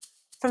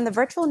From the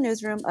virtual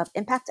newsroom of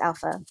Impact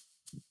Alpha,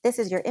 this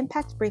is your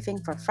Impact Briefing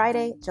for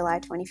Friday, July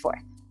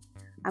 24th.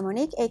 I'm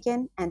Monique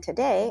Aiken, and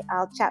today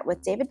I'll chat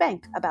with David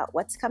Bank about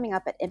what's coming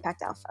up at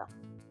Impact Alpha.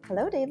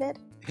 Hello, David.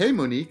 Hey,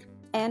 Monique.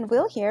 And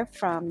we'll hear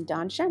from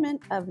Don Sherman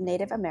of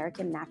Native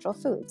American Natural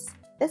Foods,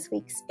 this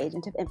week's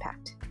Agent of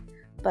Impact.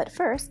 But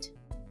first,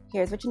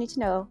 here's what you need to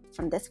know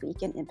from this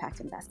week in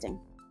impact investing.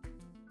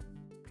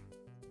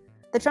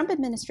 The Trump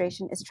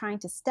administration is trying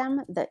to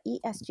stem the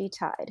ESG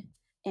tide,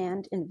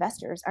 and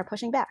investors are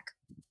pushing back.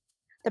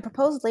 The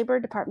proposed Labor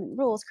Department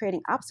rules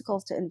creating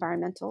obstacles to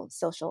environmental,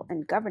 social,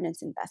 and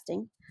governance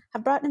investing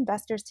have brought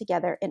investors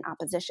together in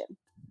opposition.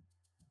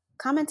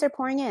 Comments are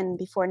pouring in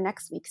before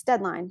next week's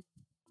deadline,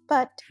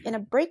 but in a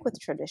break with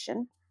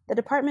tradition, the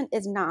department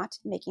is not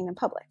making them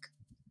public.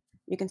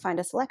 You can find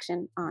a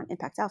selection on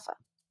Impact Alpha.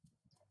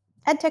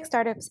 EdTech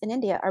startups in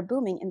India are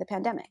booming in the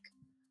pandemic.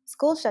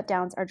 School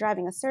shutdowns are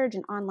driving a surge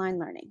in online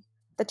learning.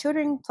 The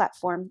tutoring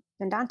platform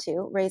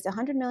Vendantu raised a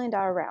 $100 million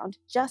round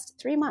just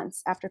 3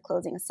 months after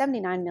closing a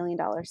 $79 million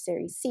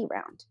Series C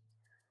round.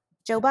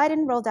 Joe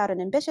Biden rolled out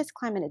an ambitious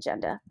climate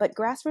agenda, but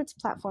grassroots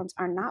platforms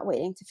are not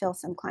waiting to fill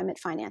some climate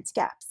finance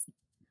gaps.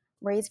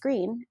 Raise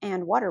Green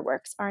and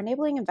Waterworks are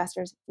enabling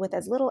investors with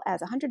as little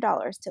as $100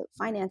 to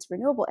finance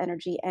renewable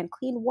energy and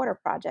clean water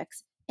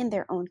projects in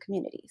their own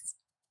communities.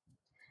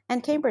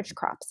 And Cambridge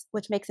Crops,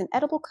 which makes an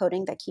edible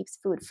coating that keeps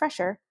food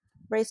fresher,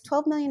 raised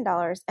 $12 million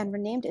and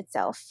renamed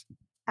itself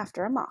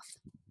after a moth.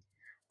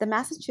 The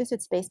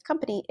Massachusetts-based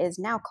company is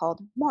now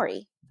called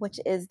Mori, which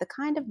is the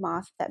kind of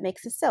moth that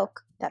makes the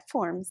silk that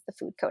forms the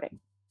food coating.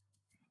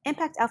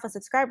 Impact Alpha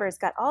subscribers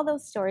got all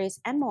those stories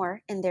and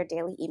more in their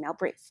daily email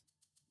brief.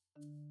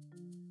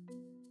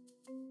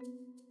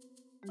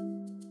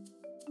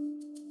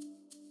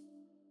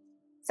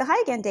 So hi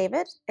again,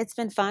 David. It's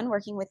been fun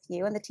working with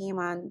you and the team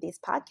on these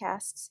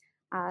podcasts.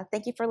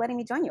 Thank you for letting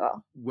me join you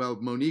all. Well,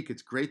 Monique,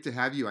 it's great to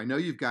have you. I know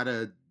you've got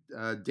a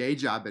day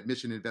job at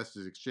Mission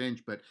Investors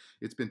Exchange, but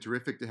it's been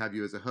terrific to have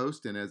you as a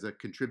host and as a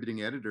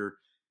contributing editor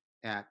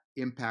at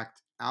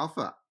Impact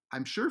Alpha.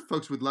 I'm sure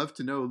folks would love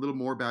to know a little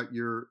more about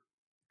your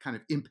kind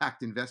of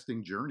impact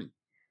investing journey.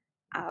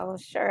 Oh,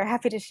 sure.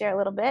 Happy to share a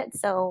little bit.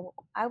 So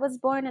I was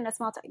born in a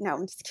small town. No,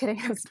 I'm just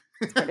kidding. I was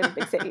born in a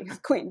big city,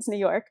 Queens, New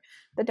York,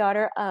 the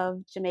daughter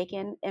of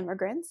Jamaican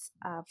immigrants,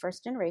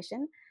 first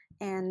generation.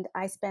 And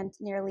I spent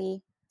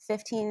nearly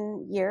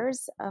 15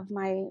 years of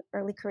my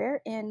early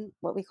career in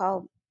what we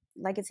call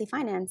legacy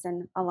finance.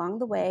 And along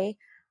the way,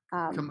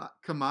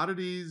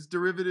 commodities,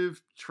 derivative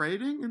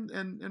trading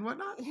and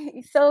whatnot?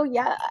 So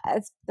yeah,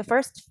 the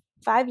first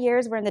 5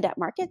 years were in the debt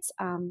markets.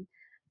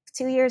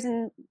 2 years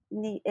in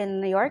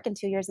New York and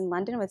 2 years in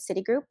London with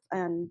Citigroup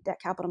and debt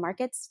capital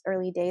markets,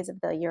 early days of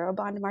the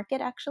Eurobond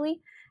market,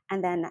 actually.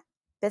 And then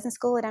business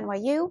school at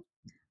NYU,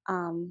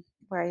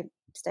 where I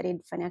studied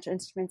financial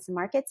instruments and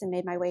markets and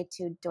made my way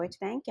to Deutsche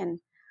Bank and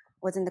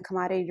was in the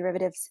commodity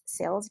derivatives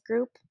sales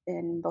group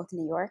in both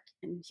New York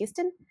and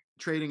Houston.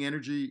 Trading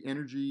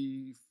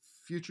energy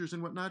futures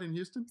and whatnot in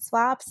Houston?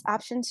 Swaps,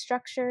 option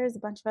structures, a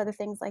bunch of other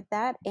things like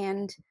that.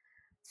 And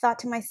thought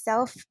to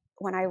myself,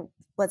 when I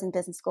was in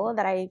business school,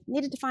 that I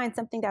needed to find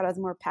something that I was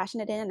more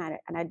passionate in,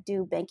 and I'd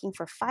do banking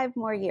for 5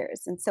 more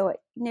years. And so at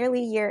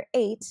nearly year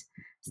 8,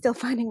 still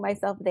finding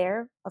myself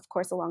there. Of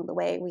course, along the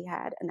way, we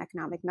had an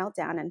economic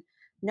meltdown, and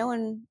no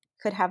one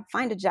could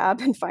find a job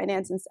in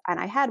finance, and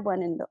I had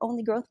one in the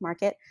only growth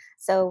market.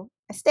 So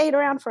I stayed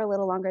around for a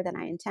little longer than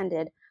I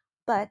intended,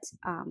 but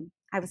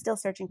I was still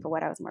searching for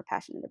what I was more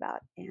passionate about.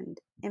 And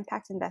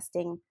impact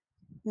investing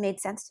made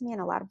sense to me in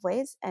a lot of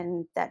ways,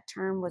 and that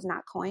term was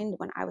not coined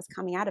when I was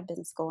coming out of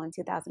business school in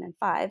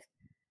 2005.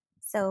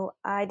 So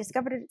I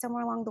discovered it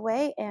somewhere along the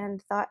way and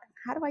thought,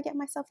 how do I get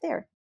myself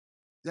there?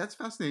 That's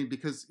fascinating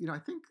because, I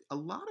think a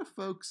lot of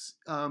folks,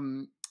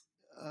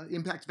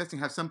 impact investing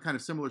have some kind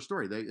of similar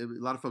story. A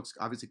lot of folks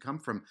obviously come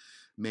from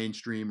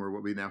mainstream or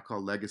what we now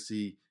call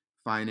legacy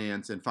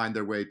finance and find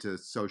their way to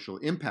social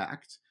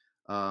impact.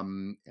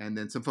 And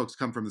then some folks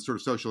come from the sort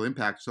of social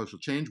impact, social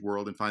change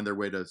world and find their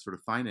way to sort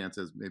of finance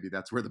as maybe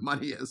that's where the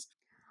money is.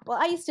 Well,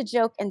 I used to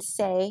joke and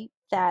say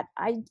that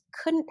I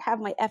couldn't have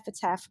my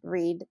epitaph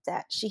read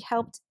that she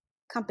helped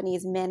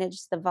companies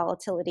manage the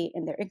volatility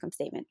in their income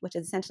statement, which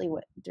is essentially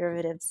what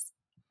derivatives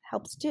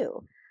helps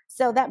do.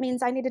 So that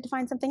means I needed to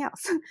find something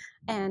else.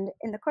 And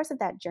in the course of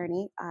that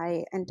journey,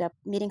 I ended up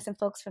meeting some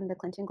folks from the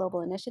Clinton Global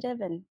Initiative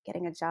and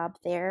getting a job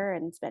there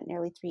and spent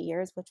nearly 3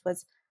 years, which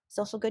was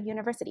social good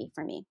university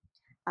for me.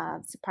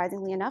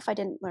 Surprisingly enough, I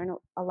didn't learn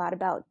a lot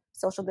about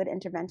social good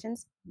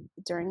interventions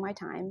during my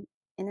time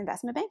in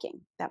investment banking.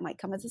 That might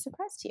come as a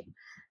surprise to you.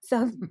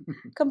 So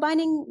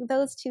combining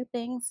those two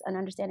things and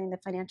understanding the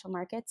financial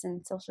markets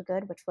and social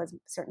good, which was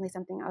certainly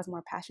something I was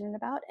more passionate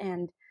about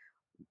and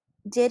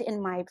did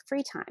in my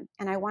free time.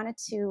 And I wanted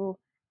to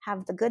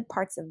have the good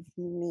parts of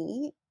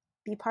me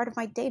be part of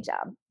my day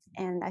job.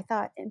 And I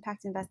thought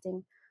impact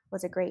investing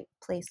was a great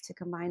place to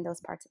combine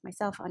those parts of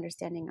myself,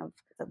 understanding of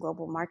the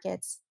global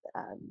markets,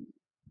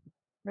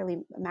 really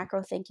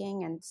macro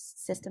thinking and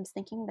systems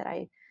thinking that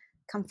I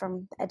come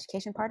from the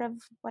education part of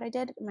what I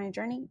did in my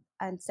journey.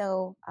 And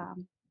so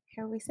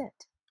here we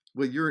sit.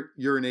 Well,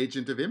 you're an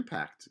agent of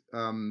impact.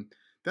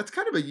 That's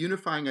kind of a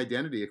unifying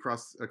identity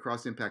across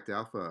Impact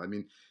Alpha. I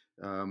mean,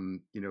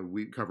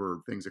 we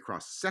cover things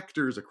across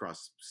sectors,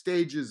 across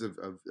stages of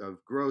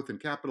growth and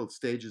capital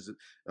stages,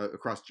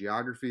 across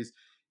geographies,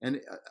 and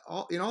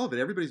in all of it,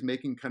 everybody's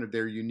making kind of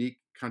their unique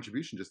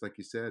contribution, just like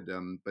you said,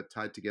 but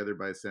tied together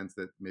by a sense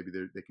that maybe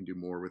they can do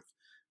more with.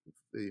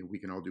 We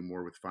can all do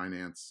more with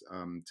finance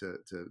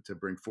to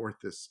bring forth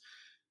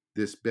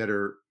this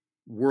better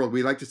world.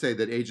 We like to say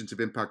that agents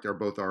of impact are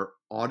both our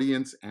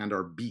audience and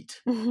our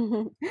beat.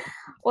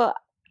 Well,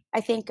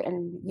 I think,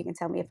 and you can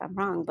tell me if I'm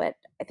wrong, but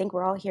I think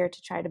we're all here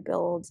to try to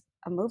build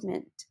a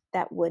movement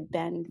that would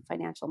bend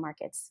financial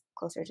markets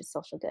closer to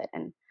social good.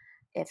 And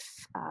if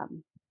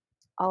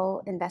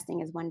all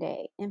investing is one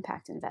day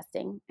impact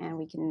investing, and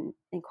we can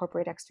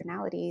incorporate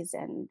externalities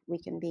and we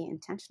can be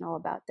intentional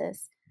about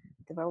this,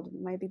 the world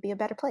might be a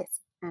better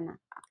place. And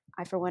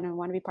I, for one,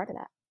 want to be part of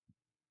that.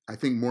 I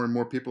think more and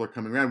more people are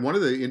coming around. One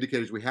of the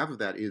indicators we have of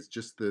that is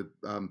just the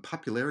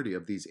popularity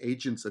of these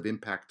agents of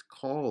impact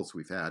calls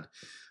we've had.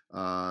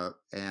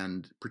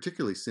 And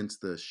particularly since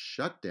the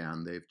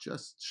shutdown, they've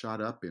just shot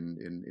up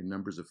in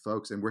numbers of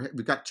folks. And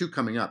we've got 2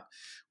 coming up.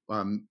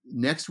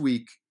 Next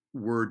week,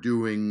 we're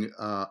doing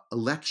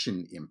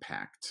election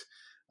impact.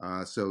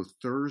 So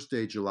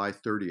Thursday, July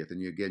 30th,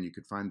 and again, you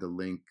could find the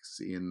links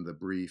in the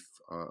brief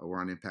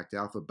or on Impact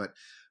Alpha. But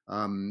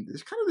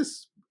there's kind of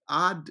this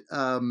odd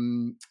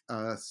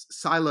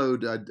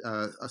siloed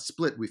a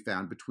split we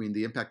found between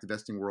the impact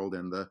investing world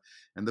and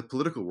the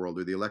political world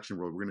or the election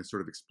world. We're going to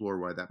sort of explore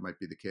why that might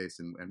be the case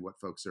and what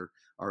folks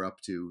are up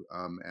to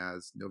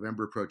as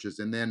November approaches.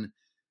 And then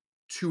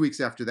 2 weeks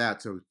after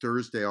that, so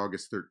Thursday,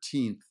 August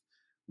 13th,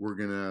 we're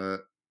going to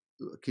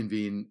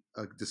convene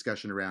a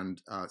discussion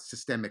around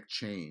systemic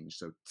change.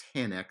 So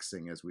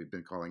 10xing, as we've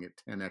been calling it,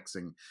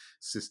 10xing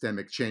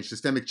systemic change.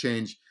 Systemic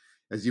change,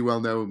 as you well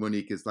know,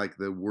 Monique, is like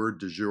the word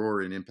du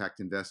jour in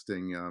impact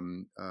investing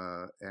and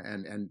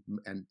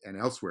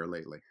elsewhere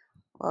lately.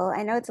 Well,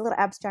 I know it's a little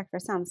abstract for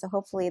some, so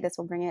hopefully this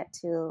will bring it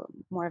to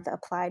more of the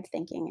applied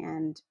thinking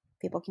and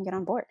people can get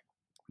on board.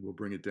 We'll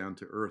bring it down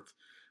to earth.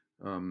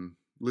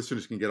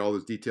 Listeners can get all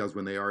those details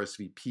when they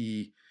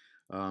RSVP,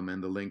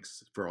 and the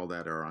links for all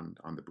that are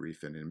on the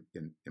brief and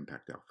in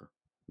Impact Alpha.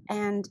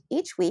 And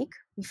each week,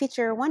 we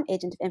feature one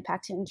agent of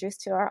impact to introduce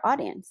to our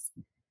audience.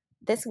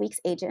 This week's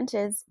agent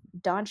is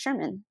Dawn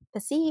Sherman, the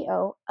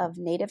CEO of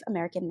Native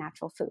American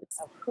Natural Foods.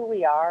 Of who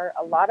we are,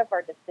 a lot of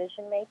our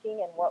decision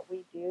making and what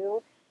we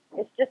do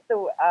is just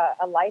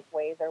a life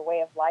way, their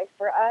way of life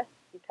for us,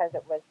 because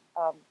it was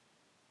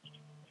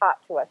taught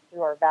to us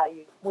through our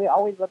values. We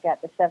always look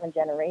at the 7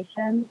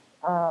 generations,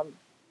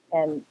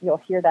 and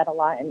you'll hear that a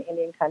lot in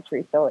Indian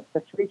country. So it's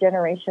the 3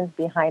 generations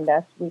behind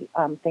us. We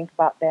think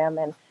about them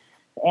and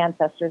the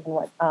ancestors and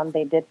what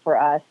they did for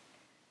us.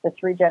 The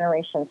 3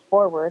 generations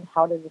forward,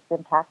 how does this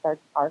impact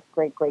our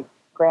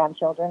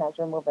great-great-grandchildren as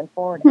we're moving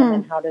forward? And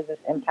then how does this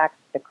impact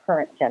the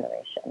current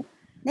generation?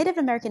 Native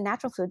American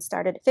Natural Foods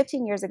started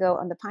 15 years ago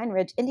on the Pine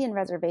Ridge Indian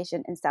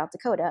Reservation in South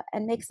Dakota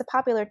and makes the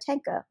popular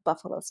Tenka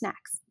buffalo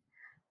snacks.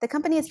 The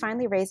company has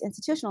finally raised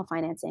institutional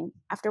financing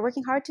after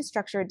working hard to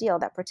structure a deal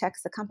that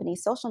protects the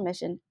company's social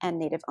mission and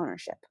Native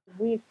ownership.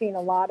 We've seen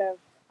a lot of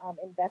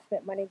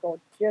investment money go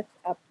just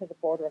up to the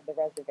border of the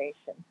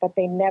reservation, but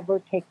they never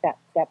take that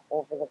step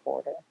over the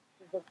border.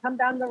 They come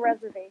down the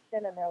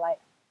reservation and they're like,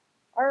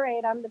 all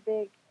right, I'm the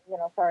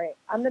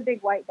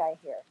big white guy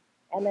here.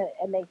 And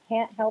they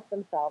can't help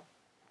themselves.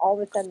 All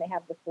of a sudden they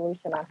have the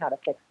solution on how to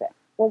fix it.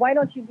 Well, why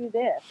don't you do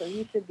this? Or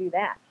you should do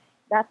that.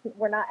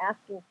 We're not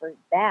asking for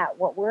that.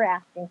 What we're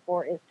asking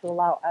for is to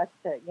allow us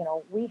to,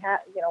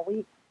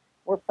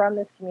 we're from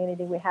this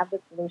community. We have the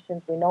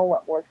solutions. We know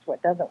what works,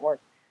 what doesn't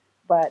work.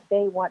 But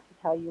they want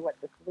to tell you what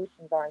the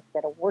solutions are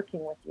instead of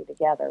working with you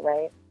together,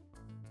 right?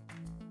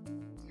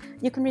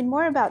 You can read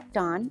more about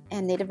Dawn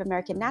and Native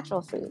American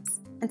Natural Foods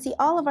and see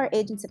all of our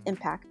agents of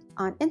impact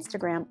on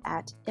Instagram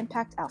at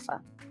Impact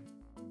Alpha.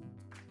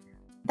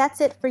 That's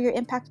it for your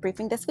Impact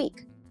Briefing this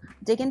week.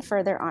 Dig in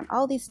further on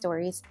all these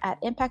stories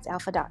at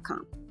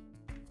impactalpha.com.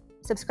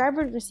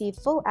 Subscribers receive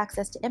full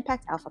access to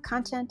Impact Alpha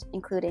content,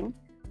 including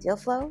deal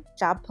flow,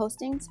 job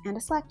postings, and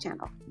a Slack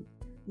channel.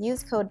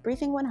 Use code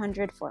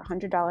BRIEFING100 for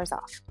 $100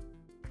 off.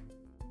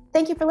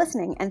 Thank you for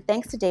listening, and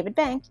thanks to David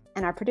Bank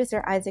and our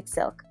producer Isaac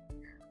Silk.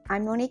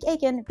 I'm Monique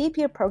Aiken,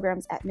 VP of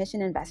Programs at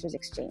Mission Investors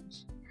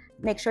Exchange.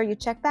 Make sure you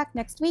check back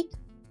next week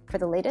for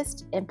the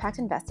latest impact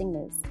investing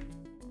news.